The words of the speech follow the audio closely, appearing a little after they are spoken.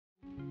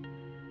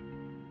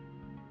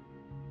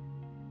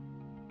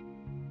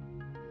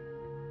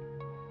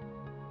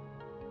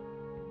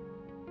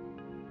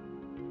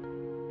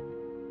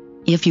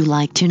If you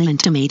like tuna and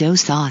tomato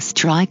sauce,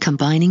 try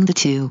combining the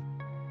two.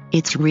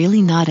 It's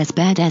really not as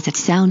bad as it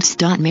sounds.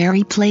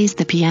 Mary plays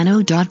the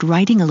piano.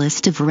 Writing a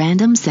list of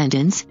random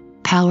sentence,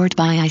 powered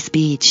by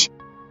iSpeech.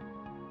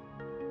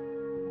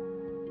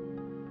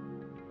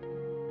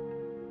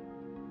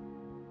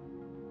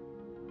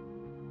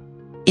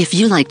 If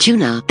you like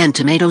tuna and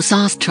tomato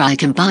sauce, try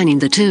combining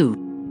the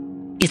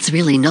two. It's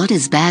really not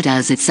as bad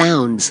as it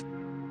sounds.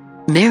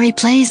 Mary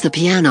plays the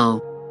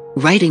piano.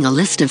 Writing a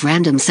list of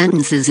random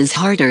sentences is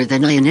harder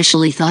than I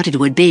initially thought it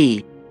would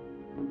be.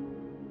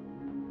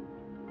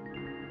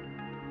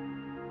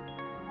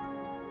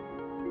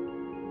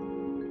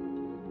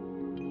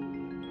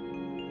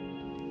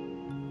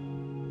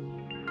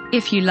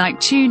 If you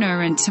like tuna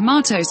and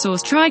tomato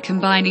sauce, try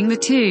combining the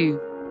two.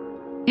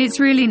 It's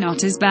really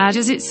not as bad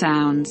as it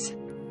sounds.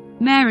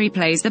 Mary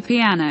plays the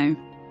piano.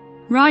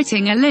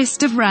 Writing a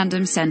list of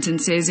random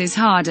sentences is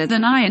harder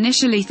than I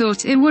initially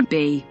thought it would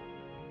be.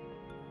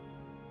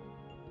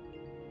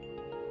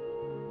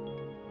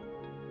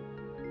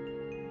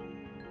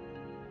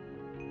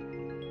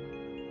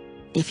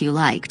 If you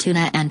like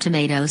tuna and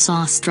tomato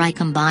sauce, try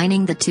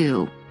combining the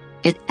two.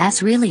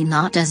 It's really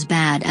not as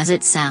bad as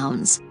it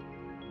sounds.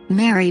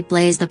 Mary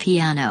plays the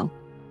piano.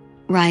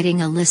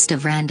 Writing a list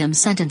of random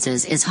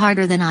sentences is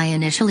harder than I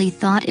initially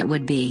thought it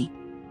would be.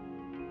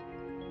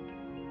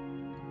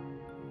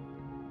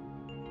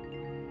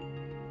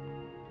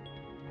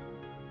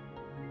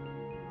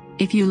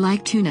 If you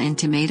like tuna and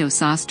tomato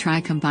sauce, try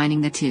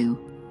combining the two.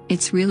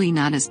 It's really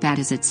not as bad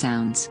as it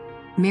sounds.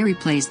 Mary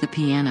plays the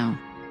piano.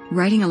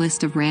 Writing a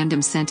list of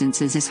random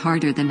sentences is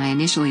harder than I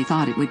initially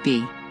thought it would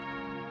be.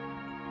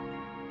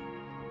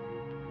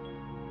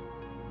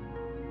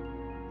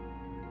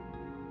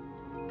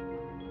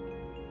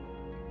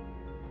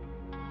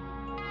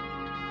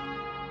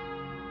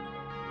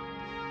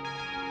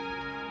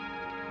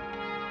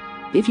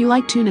 If you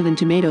like tuna and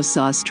tomato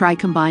sauce, try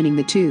combining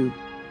the two.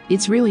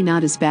 It's really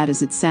not as bad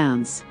as it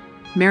sounds.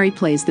 Mary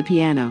plays the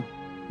piano.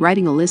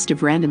 Writing a list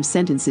of random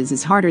sentences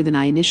is harder than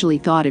I initially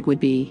thought it would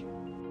be.